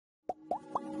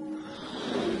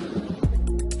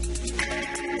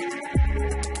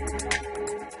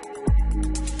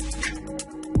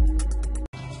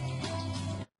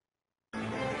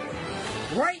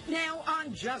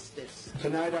justice.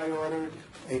 Tonight I ordered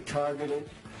a targeted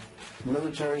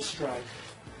military strike.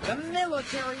 The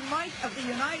military might of the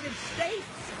United States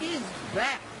is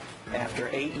back. After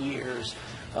 8 years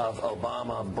of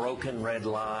Obama broken red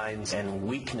lines and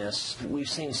weakness, we've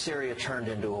seen Syria turned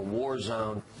into a war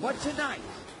zone. But tonight,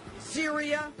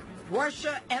 Syria,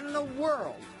 Russia, and the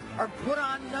world are put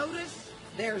on notice.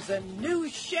 There's a new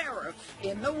sheriff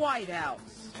in the White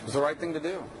House. It was the right thing to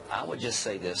do. I would just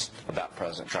say this about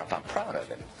President Trump. I'm proud of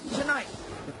him. Tonight,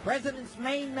 the president's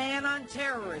main man on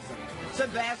terrorism,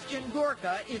 Sebastian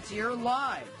Gorka, is here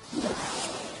live.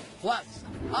 Plus,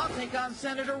 I'll take on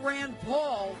Senator Rand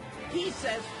Paul. He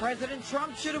says President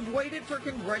Trump should have waited for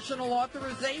congressional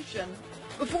authorization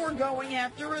before going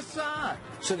after Assad.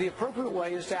 So the appropriate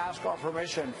way is to ask our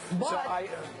permission.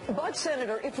 But,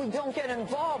 Senator, if we don't get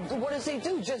involved, what does he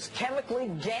do? Just chemically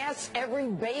gas every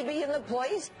baby in the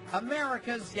place?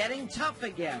 America's getting tough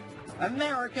again.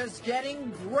 America's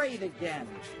getting great again.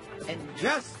 And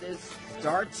justice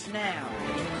starts now.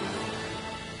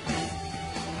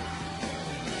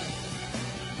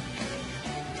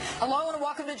 Hello and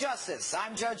welcome to Justice.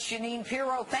 I'm Judge Jeanine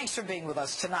Pirro. Thanks for being with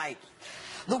us tonight.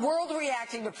 The world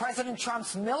reacting to President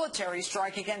Trump's military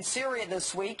strike against Syria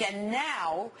this week, and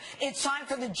now it's time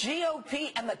for the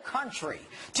GOP and the country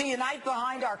to unite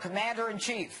behind our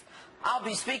commander-in-chief. I'll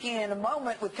be speaking in a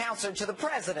moment with Counselor to the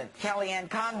President, Kellyanne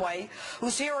Conway,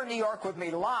 who's here in New York with me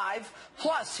live,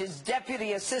 plus his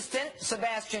Deputy Assistant,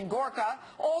 Sebastian Gorka,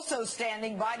 also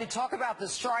standing by to talk about the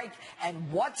strike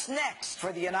and what's next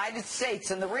for the United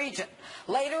States and the region.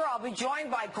 Later, I'll be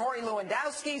joined by Corey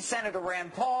Lewandowski, Senator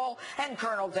Rand Paul, and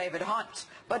Colonel David Hunt.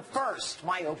 But first,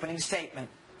 my opening statement.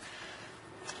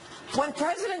 When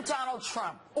President Donald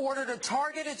Trump ordered a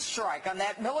targeted strike on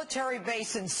that military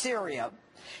base in Syria,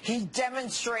 he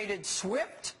demonstrated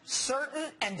swift, certain,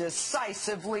 and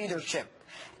decisive leadership,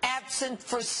 absent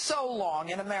for so long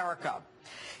in America.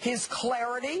 His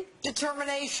clarity,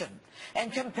 determination,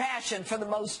 and compassion for the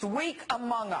most weak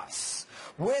among us,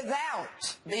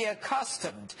 without the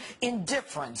accustomed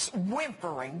indifference,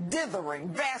 whimpering, dithering,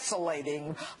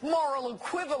 vacillating, moral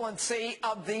equivalency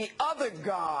of the other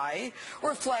guy,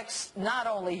 reflects not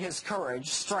only his courage,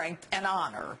 strength, and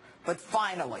honor, but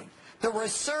finally, the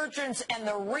resurgence and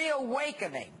the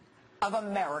reawakening of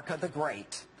America the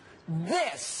Great.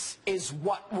 This is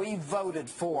what we voted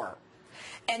for.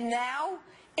 And now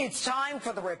it's time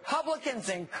for the Republicans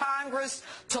in Congress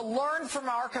to learn from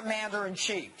our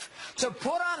commander-in-chief, to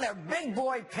put on their big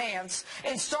boy pants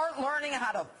and start learning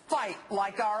how to fight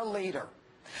like our leader.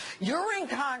 You're in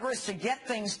Congress to get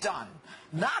things done,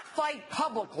 not fight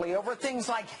publicly over things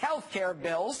like health care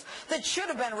bills that should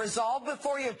have been resolved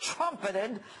before you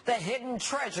trumpeted the hidden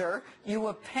treasure you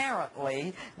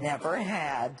apparently never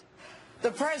had.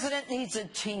 The president needs a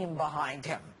team behind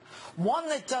him, one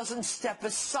that doesn't step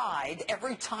aside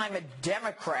every time a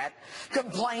Democrat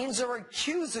complains or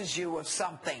accuses you of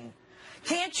something.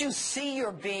 Can't you see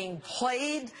you're being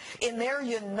played in their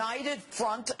united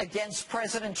front against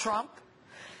President Trump?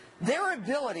 Their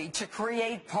ability to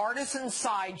create partisan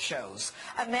sideshows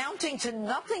amounting to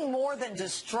nothing more than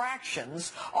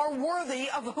distractions are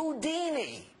worthy of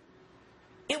Houdini.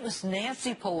 It was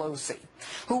Nancy Pelosi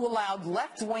who allowed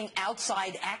left-wing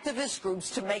outside activist groups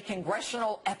to make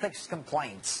congressional ethics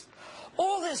complaints.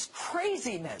 All this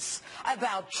craziness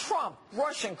about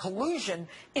Trump-Russian collusion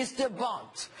is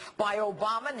debunked by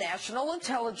Obama National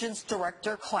Intelligence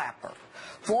Director Clapper,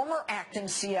 former acting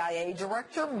CIA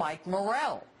Director Mike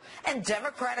Morrell, and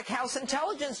Democratic House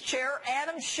Intelligence Chair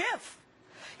Adam Schiff.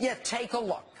 Yet take a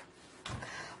look.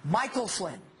 Michael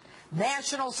Flynn,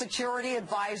 National Security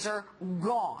Advisor,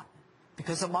 gone.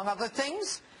 Because, among other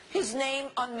things, his name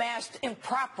unmasked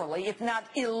improperly, if not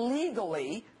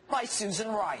illegally, by Susan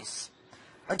Rice.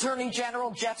 Attorney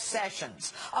General Jeff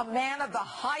Sessions, a man of the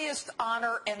highest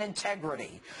honor and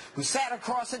integrity, who sat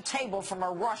across a table from a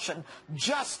Russian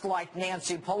just like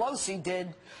Nancy Pelosi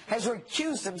did, has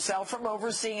recused himself from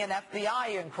overseeing an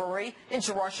FBI inquiry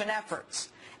into Russian efforts.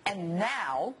 And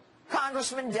now,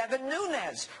 Congressman Devin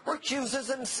Nunes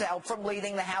recuses himself from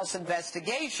leading the House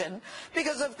investigation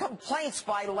because of complaints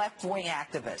by left-wing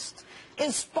activists,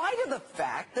 in spite of the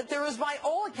fact that there is, by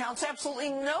all accounts,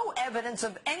 absolutely no evidence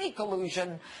of any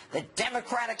collusion. The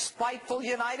Democratic spiteful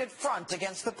united front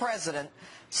against the president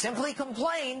simply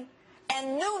complain,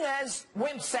 and Nunes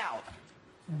wimps out.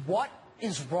 What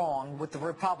is wrong with the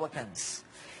Republicans?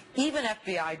 Even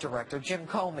FBI Director Jim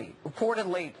Comey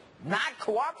reportedly not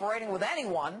cooperating with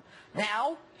anyone.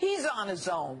 Now he's on his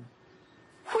own.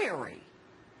 Query.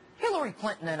 Hillary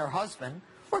Clinton and her husband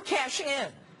were cashing in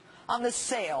on the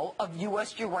sale of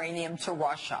U.S. uranium to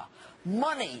Russia.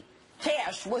 Money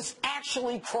cash was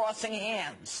actually crossing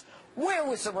hands. Where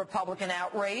was the Republican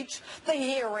outrage, the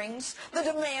hearings, the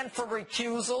demand for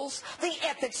recusals, the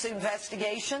ethics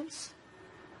investigations?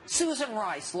 Susan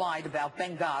Rice lied about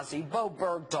Benghazi, Bo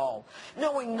Bergdahl,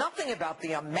 knowing nothing about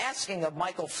the unmasking of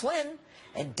Michael Flynn,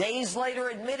 and days later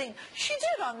admitting she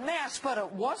did unmask, but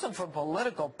it wasn't for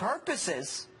political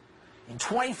purposes. In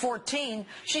 2014,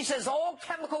 she says all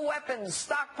chemical weapons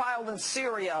stockpiled in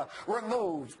Syria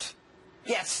removed.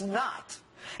 Guess not.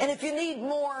 And if you need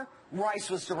more, Rice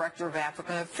was Director of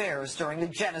African Affairs during the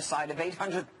genocide of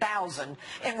 800,000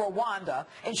 in Rwanda,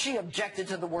 and she objected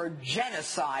to the word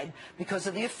genocide because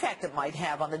of the effect it might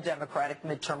have on the Democratic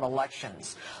midterm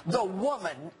elections. The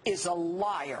woman is a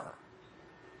liar.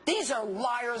 These are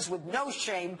liars with no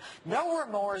shame, no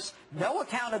remorse, no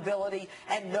accountability,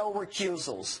 and no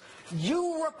recusals.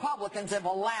 You Republicans have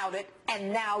allowed it,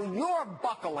 and now you're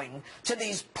buckling to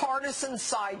these partisan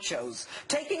sideshows,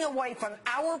 taking away from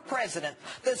our president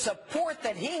the support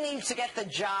that he needs to get the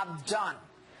job done.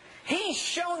 He's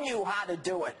shown you how to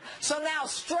do it. So now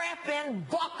strap in,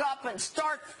 buck up, and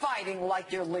start fighting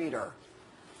like your leader.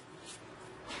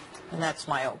 And that's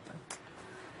my open.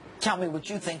 Tell me what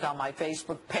you think on my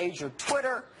Facebook page or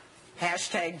Twitter,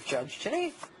 hashtag Judge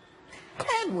Jeanine.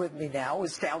 And with me now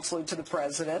is Counselor to the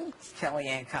President,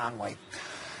 Kellyanne Conway.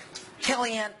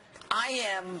 Kellyanne,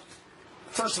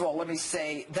 first of all, let me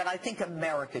say that I think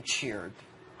America cheered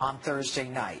on Thursday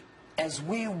night as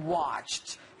we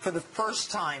watched for the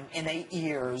first time in 8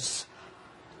 years.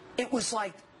 It was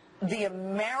like the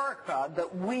America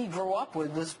that we grew up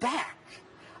with was back.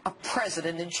 A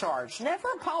president in charge, never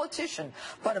a politician,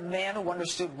 but a man who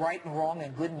understood right and wrong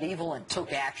and good and evil and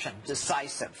took action,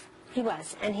 decisive. He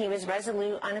was, and he was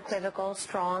resolute, unequivocal,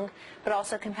 strong, but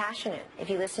also compassionate. If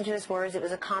you listen to his words, it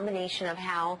was a combination of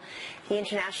how the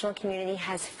international community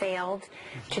has failed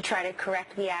to try to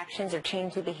correct the actions or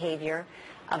change the behavior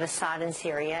of Assad in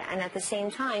Syria, and at the same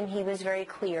time, he was very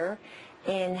clear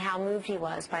in how moved he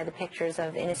was by the pictures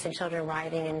of innocent children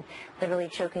rioting and literally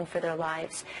choking for their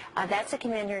lives. That's a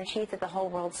commander-in-chief that the whole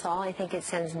world saw. I think it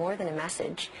sends more than a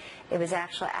message. It was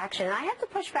actual action. And I have to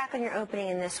push back on your opening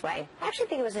in this way. I actually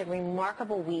think it was a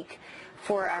remarkable week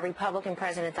for our Republican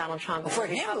President Donald Trump. For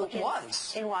him, it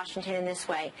was. In Washington in this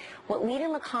way. What Leader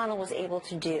McConnell was able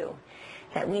to do,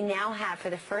 that we now have for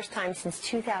the first time since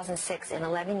 2006 in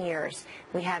 11 years,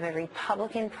 we have a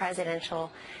Republican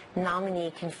presidential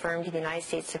nominee confirmed to the United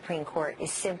States Supreme Court, is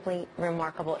simply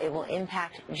remarkable. It will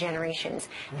impact generations.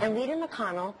 And Leader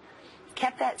McConnell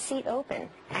kept that seat open,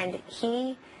 and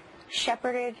he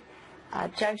shepherded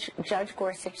Judge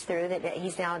Gorsuch through, that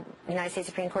he's now United States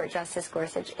Supreme Court Justice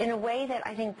Gorsuch, in a way that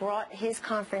I think brought his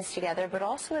conference together, but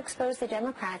also exposed the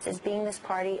Democrats as being this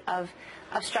party of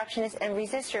obstructionists and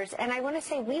resistors. And I want to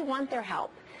say we want their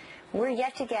help. We're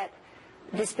yet to get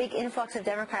this big influx of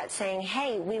Democrats saying,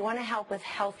 hey, we want to help with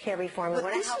health care reform. We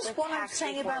want to help with tax reform. This is what I'm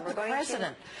saying about the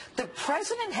president. The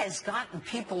president has gotten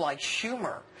people like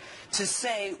Schumer to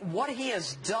say what he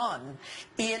has done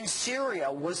in Syria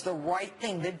was the right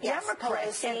thing. The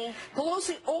Democrats and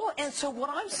Pelosi, and so what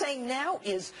I'm saying now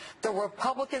is the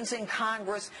Republicans in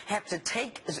Congress have to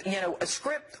take, a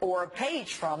script or a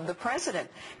page from the president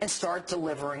and start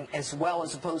delivering as well,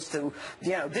 as opposed to,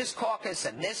 this caucus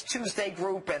and this Tuesday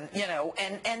group and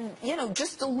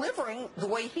just delivering the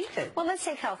way he did. Well, let's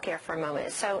take health care for a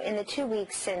moment. So in the 2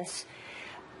 weeks since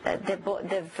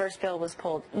the first bill was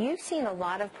pulled, you've seen a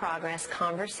lot of progress,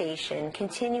 conversation,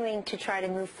 continuing to try to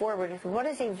move forward with what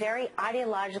is a very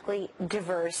ideologically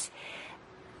diverse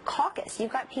caucus.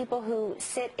 You've got people who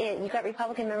you've got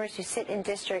Republican members who sit in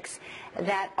districts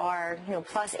that are,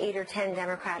 plus 8 or 10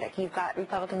 Democratic. You've got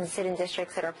Republicans who sit in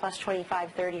districts that are plus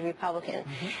 25, 30 Republican.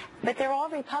 But they're all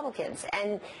Republicans.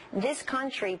 And this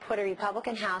country put a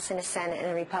Republican House and a Senate and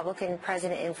a Republican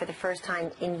president in for the first time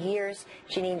in years,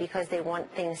 Jeanine, because they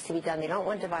want things to be done. They don't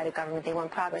want divided government. They want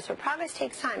progress. But progress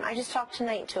takes time. I just talked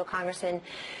tonight to a congressman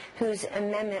whose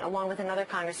amendment, along with another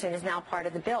congressman, is now part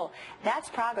of the bill. That's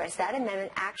progress. That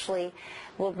amendment actually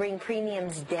will bring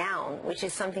premiums down, which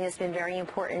is something that's been very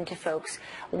important to folks,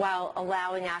 while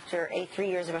allowing, after 3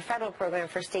 years of a federal program,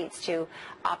 for states to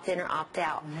opt in or opt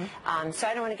out. So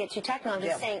I don't want to get too technical. I'm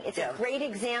just saying it's a great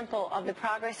example of the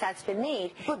progress that's been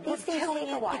made. But these things take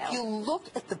a while. If you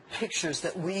look at the pictures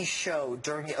that we showed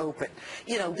during the open,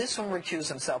 this one recused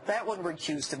himself, that one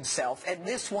recused himself, and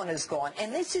this one is gone.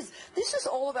 And this is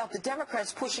all about the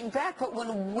Democrats pushing back. But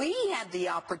when we had the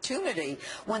opportunity,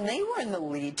 when they were in the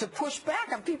lead, lead to push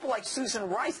back on people like Susan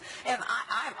Rice. And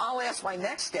I'll ask my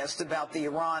next guest about the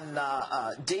Iran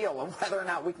deal and whether or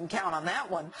not we can count on that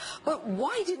one. But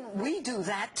why didn't we do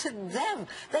that to them?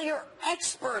 They are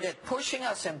expert at pushing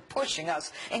us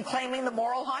and claiming the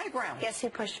moral high ground. Guess who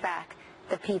pushed back?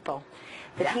 The people.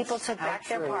 The Yes. people took back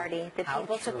their party. The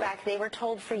people took back. They were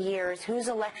told for years, who's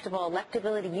electable,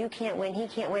 electability, you can't win, he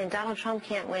can't win, Donald Trump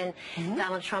can't win.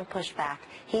 Donald Trump pushed back.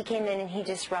 He came in and he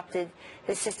disrupted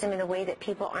the system in a way that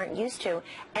people aren't used to.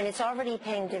 And it's already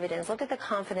paying dividends. Look at the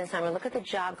confidence number. Look at the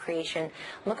job creation.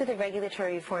 Look at the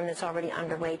regulatory reform that's already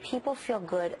underway. People feel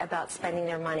good about spending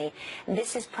their money.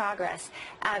 This is progress.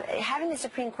 Having the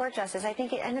Supreme Court justice, I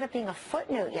think it ended up being a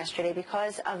footnote yesterday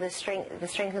because of the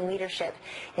strength and leadership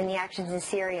in the actions in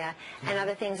Syria and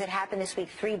other things that happened this week.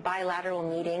 3 bilateral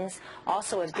meetings.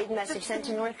 Also a big message sent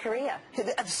to North Korea.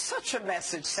 Such a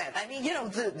message sent. I mean, you know,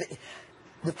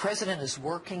 the president is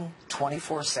working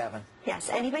 24/7.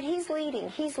 Yes, but he's leading.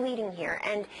 He's leading here,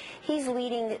 and he's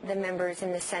leading the members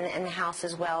in the Senate and the House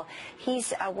as well.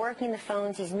 He's working the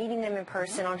phones. He's meeting them in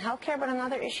person on health care, but on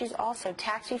other issues also.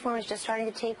 Tax reform is just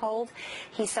starting to take hold.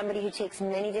 He's somebody who takes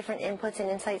many different inputs and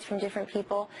insights from different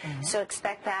people, so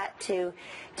expect that to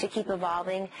keep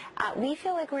evolving. We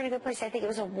feel like we're in a good place. I think it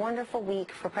was a wonderful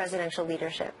week for presidential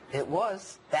leadership. It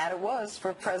was. That it was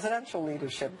for presidential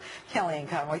leadership. Kellyanne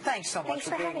Conway, thanks so much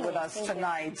for being with us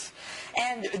tonight.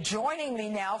 And joining me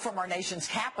now from our nation's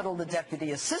capital, the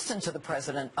Deputy Assistant to the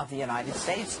President of the United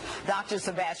States, Dr.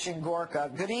 Sebastian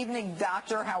Gorka. Good evening,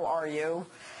 Doctor. How are you?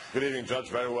 Good evening, Judge.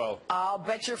 Very well. I'll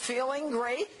bet you're feeling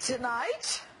great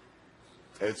tonight.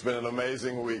 It's been an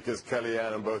amazing week, as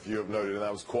Kellyanne and both of you have noted, and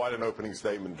that was quite an opening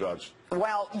statement, Judge.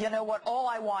 Well, you know what? All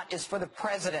I want is for the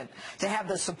president to have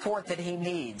the support that he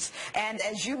needs. And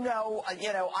as you know,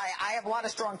 I have a lot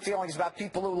of strong feelings about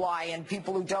people who lie and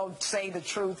people who don't say the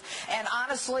truth. And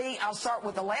honestly, I'll start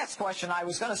with the last question I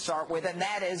was going to start with, and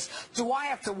that is, do I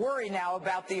have to worry now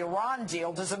about the Iran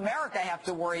deal? Does America have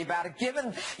to worry about it?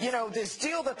 Given, this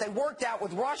deal that they worked out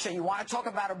with Russia, you want to talk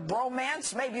about a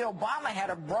bromance? Maybe Obama had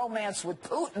a bromance with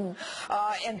Putin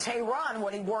in Tehran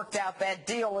when he worked out that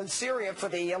deal in Syria for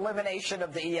the elimination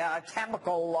of the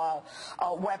chemical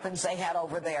weapons they had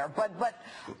over there. But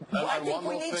I think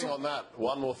we need to...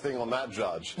 One more thing on that,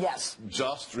 Judge. Yes.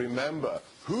 Just remember,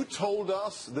 who told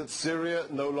us that Syria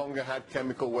no longer had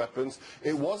chemical weapons?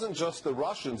 It wasn't just the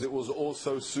Russians, it was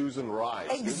also Susan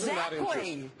Rice.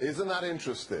 Exactly. Isn't that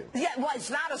interesting? Yeah, well, it's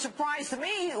not a surprise to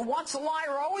me. Once a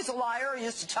liar, always a liar. I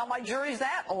used to tell my juries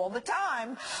that all the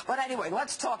time. But anyway,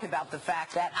 let's talk about the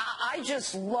fact that I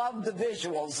just love the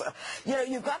visuals.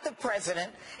 You've got the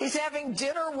president. He's having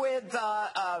dinner with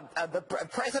the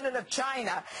president of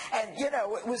China. And,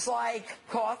 it was like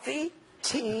coffee,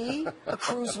 tea, a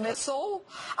cruise missile.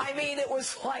 I mean, it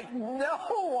was like no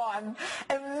one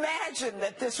imagined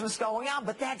that this was going on.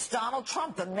 But that's Donald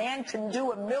Trump. The man can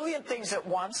do a million things at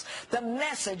once. The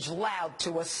message loud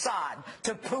to Assad,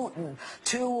 to Putin,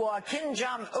 to Kim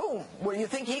Jong-un. Well, you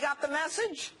think he got the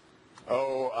message?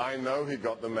 Oh, I know he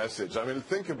got the message. I mean,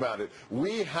 think about it.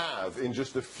 We have, in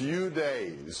just a few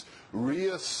days,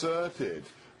 reasserted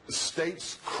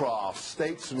statescraft,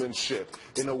 statesmanship,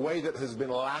 in a way that has been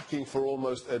lacking for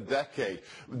almost a decade.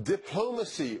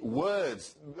 Diplomacy,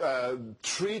 words,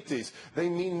 treaties, they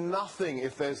mean nothing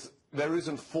if there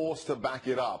isn't force to back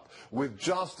it up. With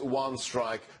just one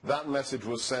strike, that message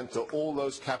was sent to all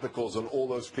those capitals and all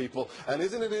those people. And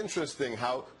isn't it interesting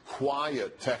how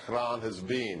quiet Tehran has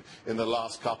been in the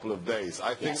last couple of days?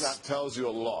 I think that tells you a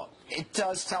lot. It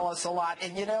does tell us a lot.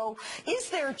 And, is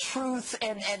there truth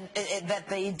in that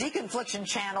the deconfliction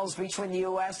channels between the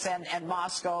U.S. and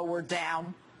Moscow were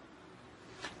down?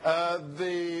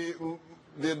 The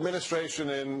administration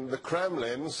in the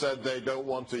Kremlin said they don't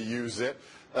want to use it.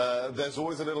 There's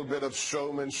always a little bit of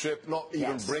showmanship, not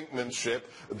even brinkmanship,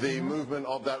 the movement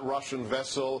of that Russian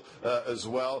vessel as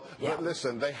well. Yeah. But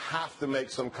listen, they have to make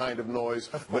some kind of noise,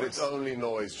 but it's only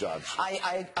noise, Judge.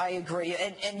 I agree.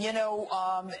 And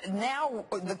now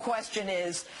the question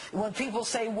is, when people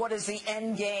say, what is the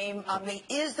end game? I mean,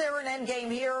 is there an end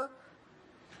game here?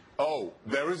 Oh,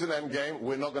 there is an end game.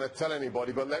 We're not going to tell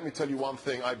anybody, but let me tell you one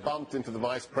thing. I bumped into the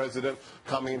vice president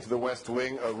coming into the West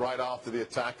Wing right after the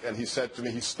attack, and he said to me,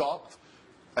 he stopped,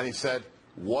 and he said,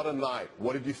 what a night.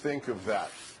 What did you think of that?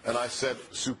 And I said,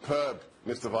 superb,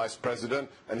 Mr. Vice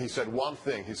President. And he said one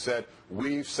thing. He said,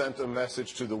 we've sent a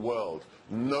message to the world.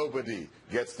 Nobody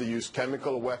gets to use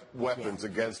chemical weapons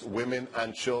against women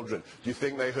and children. Do you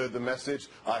think they heard the message?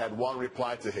 I had one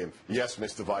reply to him. Yes,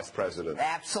 Mr. Vice President.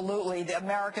 Absolutely.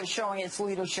 America is showing its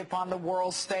leadership on the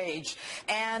world stage.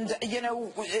 And, the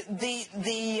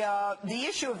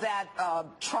issue of that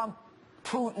Trump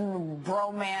Putin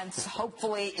bromance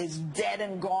hopefully is dead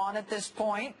and gone at this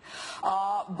point.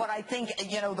 But I think,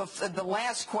 the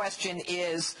last question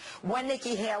is, when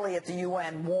Nikki Haley at the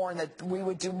UN warned that we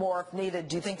would do more if needed,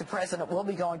 do you think the president will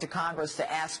be going to Congress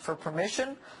to ask for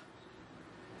permission?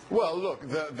 Well, look,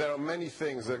 there are many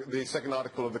things. The second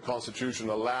article of the Constitution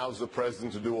allows the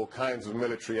president to do all kinds of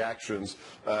military actions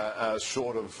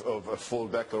short of a full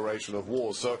declaration of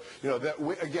war. So,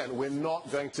 again, we're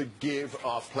not going to give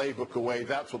our playbook away.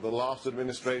 That's what the last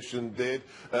administration did.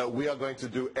 We are going to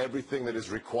do everything that is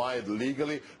required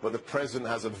legally, but the president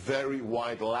has a very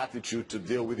wide latitude to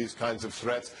deal with these kinds of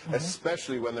threats,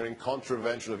 especially when they're in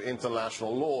contravention of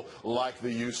international law, like the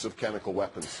use of chemical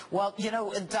weapons. Well,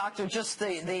 Doctor, just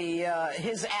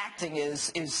his acting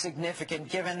is significant,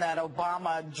 given that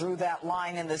Obama drew that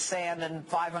line in the sand and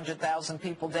 500,000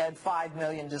 people dead, 5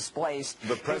 million displaced.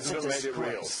 The president made it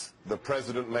real. The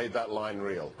president made that line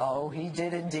real. Oh, he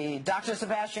did indeed. Dr.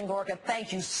 Sebastian Gorka,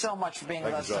 thank you so much for being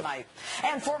with us tonight.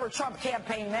 And former Trump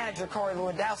campaign manager Corey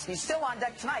Lewandowski still on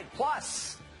deck tonight.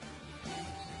 Plus,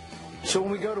 So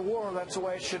when we go to war, that's the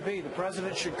way it should be. The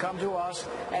president should come to us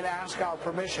and ask our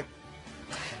permission.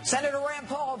 Senator Rand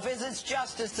Paul visits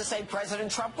justice to say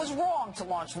President Trump was wrong to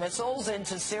launch missiles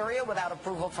into Syria without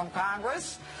approval from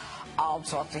Congress. I'll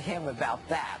talk to him about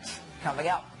that coming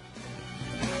up.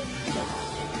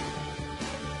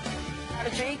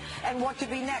 Strategy and what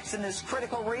could be next in this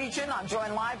critical region. I'm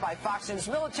joined live by Fox News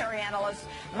military analyst,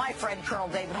 my friend Colonel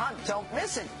David Hunt. Don't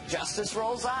miss it. Justice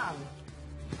rolls on.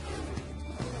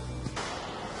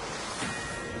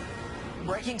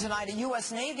 Breaking tonight, a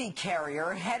U.S. Navy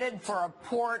carrier headed for a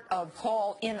port of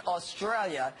call in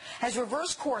Australia has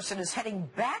reversed course and is heading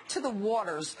back to the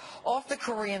waters off the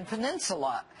Korean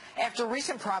peninsula after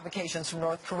recent provocations from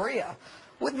North Korea.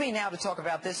 With me now to talk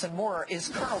about this and more is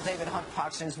Colonel David Hunt,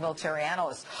 Fox News military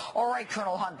analyst. All right,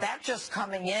 Colonel Hunt, that just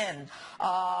coming in.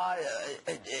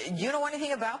 You know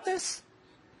anything about this?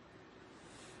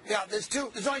 Yeah,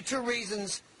 there's only two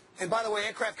reasons. And by the way,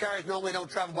 aircraft carriers normally don't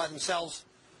travel by themselves.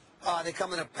 They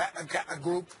come in a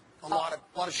group, a lot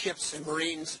of ships and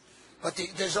Marines. But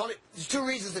there's two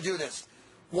reasons to do this.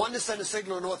 One, to send a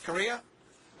signal to North Korea,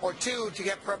 or two, to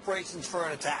get preparations for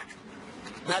an attack.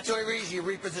 And that's the only reason you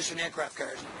reposition aircraft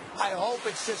carriers. I hope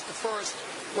it's just the first,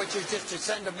 which is just to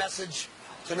send a message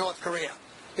to North Korea,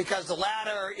 because the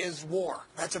latter is war.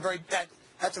 That's a very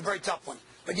tough one.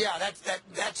 But yeah,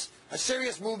 that's a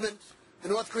serious movement. The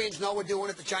North Koreans know we're doing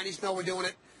it. The Chinese know we're doing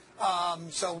it.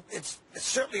 So it's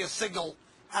certainly a signal.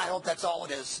 I hope that's all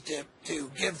it is, to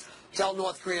tell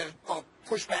North Korea to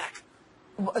push back.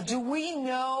 Do we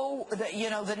know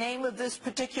the name of this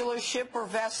particular ship or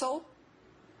vessel?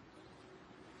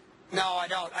 No, I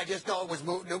don't. I just know it was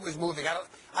moving.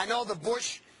 I know the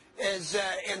Bush is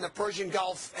in the Persian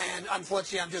Gulf, and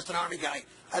unfortunately, I'm just an Army guy.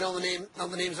 I know the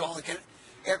names of all the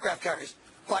aircraft carriers.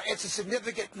 But it's a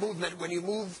significant movement when you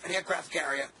move an aircraft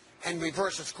carrier and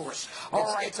reverse its course.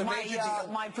 All right, it's a major deal.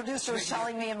 My producer is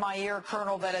telling me in my ear,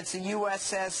 Colonel, that it's a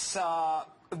USS Carl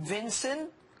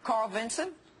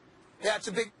Vinson. Yeah,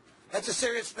 that's a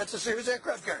serious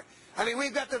aircraft carrier. I mean,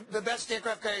 we've got the best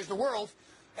aircraft carriers in the world,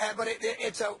 but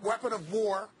it's a weapon of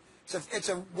war. It's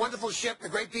a wonderful ship, the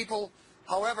great people.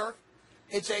 However,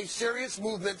 it's a serious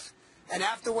movement, and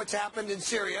after what's happened in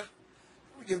Syria,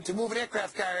 to move an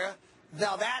aircraft carrier,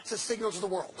 now that's a signal to the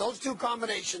world. Those two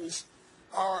combinations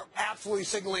are absolutely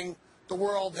signaling the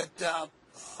world that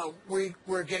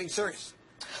we're getting serious.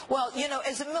 Well,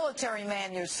 as a military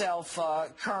man yourself,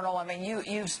 Colonel, I mean,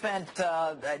 you've spent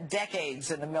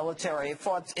decades in the military,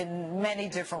 fought in many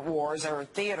different wars or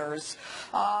theaters.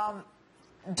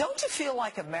 Don't you feel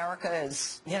like America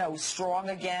is,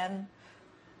 strong again?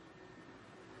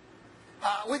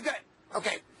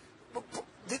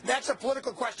 That's a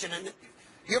political question, and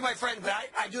you're my friend, but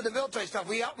I do the military stuff.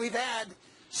 We've had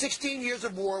 16 years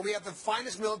of war. We have the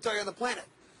finest military on the planet,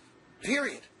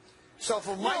 period. So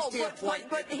from my standpoint,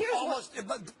 but here's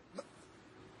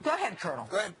go ahead, Colonel.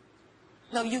 Go ahead.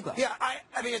 No, you go. Yeah, I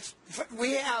mean, because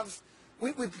we have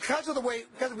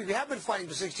been fighting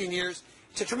for 16 years.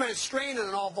 It's a tremendous strain on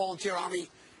an all-volunteer army.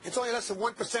 It's only less than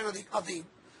 1% of the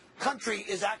country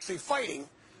is actually fighting.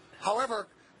 However,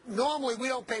 normally we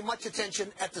don't pay much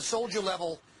attention at the soldier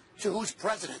level to who's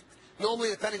president. Normally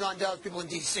the Pentagon does, people in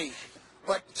D.C.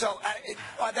 But so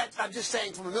I'm just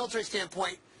saying, from a military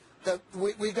standpoint,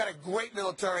 we've got a great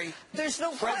military. There's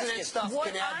no President question. stuff What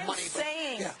can add I'm money,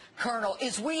 saying, yeah. Colonel,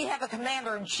 is we have a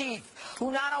commander-in-chief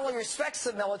who not only respects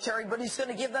the military, but he's going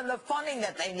to give them the funding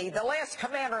that they need. The last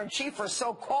commander-in-chief, or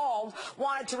so-called,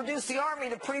 wanted to reduce the Army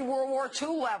to pre-World War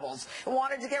II levels,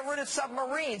 wanted to get rid of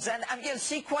submarines, and again,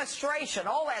 sequestration,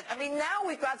 all that. I mean, now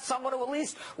we've got someone who at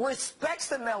least respects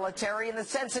the military in the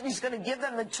sense that he's going to give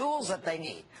them the tools that they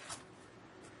need.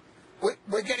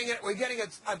 We're getting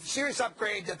a serious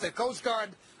upgrade that the Coast Guard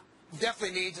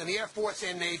definitely needs, and the Air Force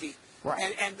and Navy.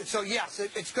 Right. And so yes,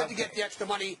 it's good to get the extra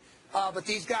money. But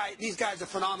these guys are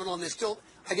phenomenal, and they're still,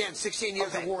 again, 16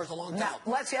 years of war is a long time. Now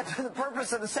let's get to the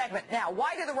purpose of the segment. Now,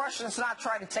 why did the Russians not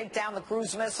try to take down the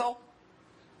cruise missile?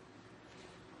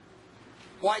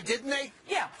 Why didn't they?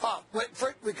 Yeah.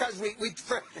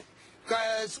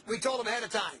 Because we told them ahead of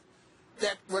time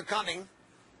that we're coming.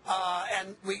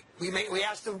 And we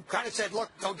asked them, kind of said,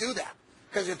 look, don't do that,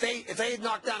 because if they had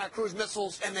knocked down our cruise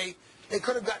missiles, and they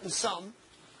could have gotten some,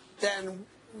 then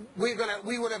we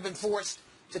would have been forced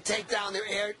to take down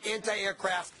their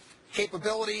anti-aircraft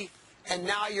capability, and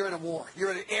now you're in a war.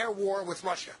 You're in an air war with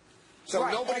Russia. So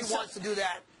right. Nobody wants to do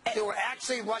that. There were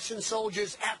actually Russian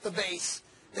soldiers at the base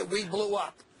that we blew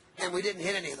up, and we didn't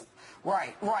hit any of them.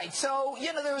 Right, right. So,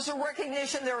 there was a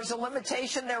recognition, there was a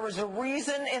limitation, there was a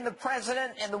reason in the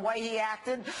president and the way he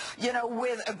acted,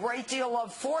 with a great deal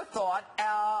of forethought,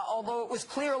 although it was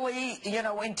clearly,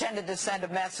 intended to send a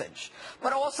message.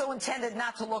 But also intended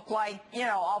not to look like,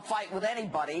 I'll fight with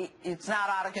anybody. It's not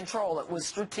out of control. It was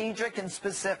strategic and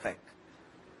specific.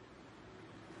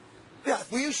 Yeah,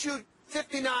 if you shoot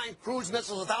 59 cruise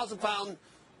missiles, 1,000-pound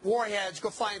warheads,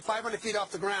 go flying 500 feet off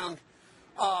the ground,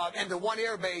 and to one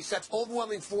air base, that's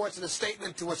overwhelming force and a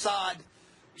statement to Assad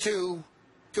to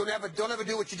don't ever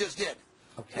do what you just did.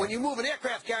 Okay. When you move an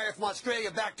aircraft carrier from Australia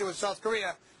back to South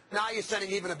Korea, now you're sending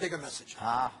even a bigger message.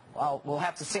 Well, we'll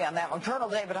have to see on that one. Colonel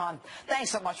David Hahn,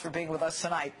 thanks so much for being with us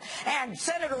tonight. And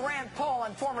Senator Rand Paul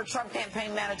and former Trump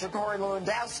campaign manager Corey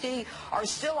Lewandowski are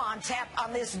still on tap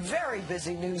on this very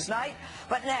busy news night.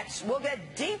 But next, we'll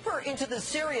get deeper into the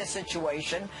Syria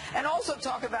situation and also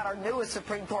talk about our newest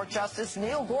Supreme Court Justice,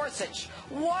 Neil Gorsuch.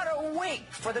 What a week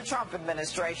for the Trump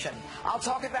administration. I'll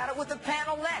talk about it with the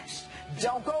panel next.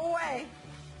 Don't go away.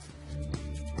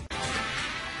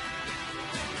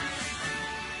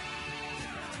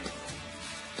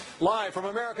 Live from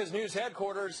America's News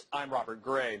Headquarters, I'm Robert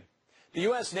Gray. The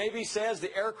U.S. Navy says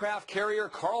the aircraft carrier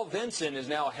Carl Vinson is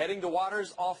now heading to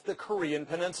waters off the Korean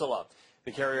peninsula.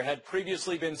 The carrier had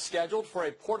previously been scheduled for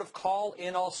a port of call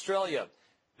in Australia.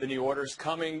 The new order's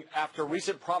coming after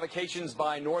recent provocations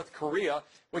by North Korea,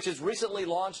 which has recently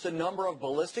launched a number of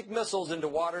ballistic missiles into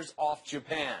waters off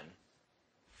Japan.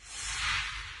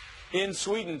 In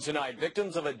Sweden tonight,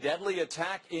 victims of a deadly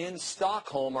attack in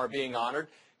Stockholm are being honored.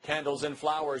 Candles and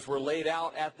flowers were laid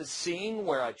out at the scene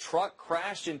where a truck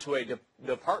crashed into a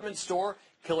department store,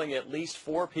 killing at least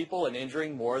 4 people and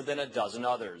injuring more than a dozen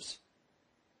others.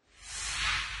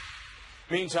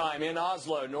 Meantime, in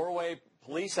Oslo, Norway,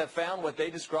 police have found what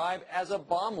they describe as a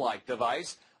bomb-like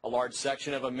device. A large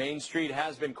section of a main street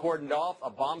has been cordoned off. A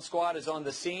bomb squad is on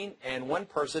the scene, and 1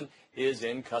 person is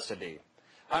in custody.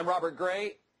 I'm Robert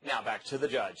Gray. Now back to the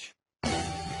judge.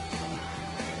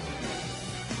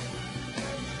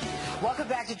 Welcome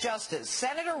back to Justice.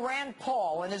 Senator Rand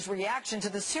Paul and his reaction to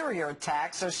the Syria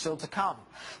attacks are still to come.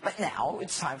 But now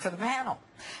it's time for the panel.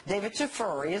 David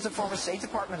Tafuri is a former State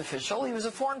Department official. He was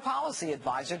a foreign policy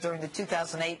advisor during the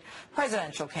 2008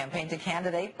 presidential campaign to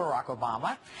candidate Barack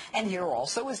Obama. And here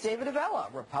also is David Avella,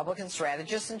 Republican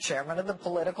strategist and chairman of the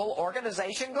political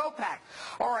organization GOPAC.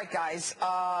 All right, guys,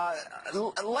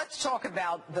 let's talk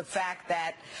about the fact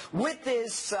that with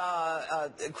this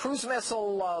cruise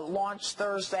missile launch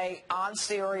Thursday on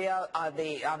Syria, on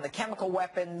the chemical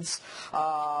weapons,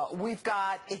 we've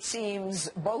got, it seems,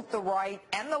 both the right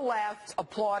and the left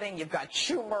applauding. You've got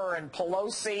Schumer and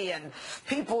Pelosi and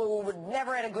people who would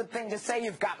never had a good thing to say.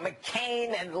 You've got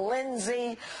McCain and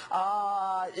Lindsey.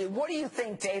 What do you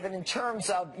think, David, in terms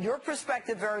of your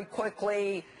perspective very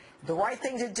quickly, the right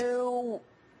thing to do?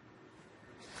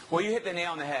 Well, you hit the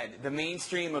nail on the head. The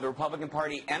mainstream of the Republican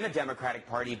Party and the Democratic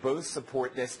Party both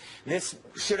support this. This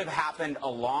should have happened a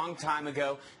long time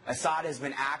ago. Assad has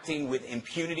been acting with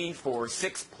impunity for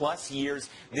 6+ years.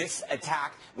 This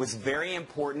attack was very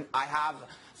important. I have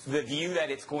the view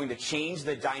that it's going to change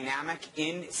the dynamic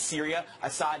in Syria.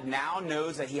 Assad now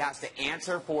knows that he has to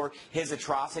answer for his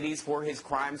atrocities, for his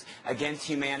crimes against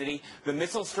humanity. The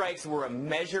missile strikes were a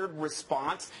measured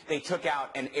response. They took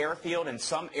out an airfield and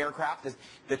some aircraft,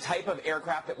 the type of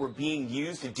aircraft that were being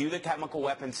used to do the chemical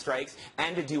weapon strikes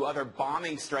and to do other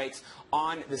bombing strikes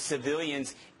on the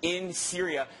civilians in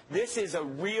Syria. This is a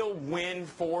real win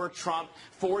for Trump,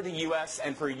 for the U.S.,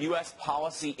 and for U.S.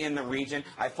 policy in the region.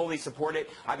 I fully support it.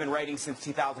 I've been writing since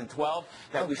 2012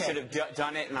 that we should have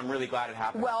done it, and I'm really glad it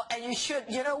happened. Well, and you should.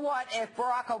 You know what? If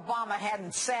Barack Obama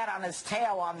hadn't sat on his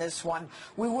tail on this one,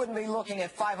 we wouldn't be looking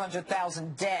at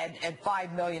 500,000 dead and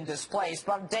 5 million displaced.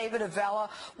 But David Avella,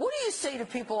 what do you say to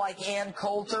people like Ann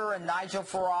Coulter and Nigel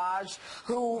Farage,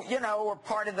 who, you know, were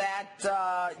part of that,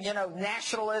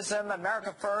 nationalism,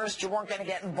 America first, you weren't going to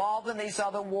get involved in these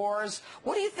other wars?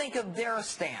 What do you think of their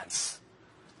stance?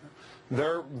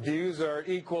 Their views are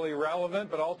equally relevant,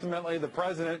 but ultimately the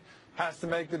president has to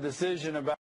make the decision about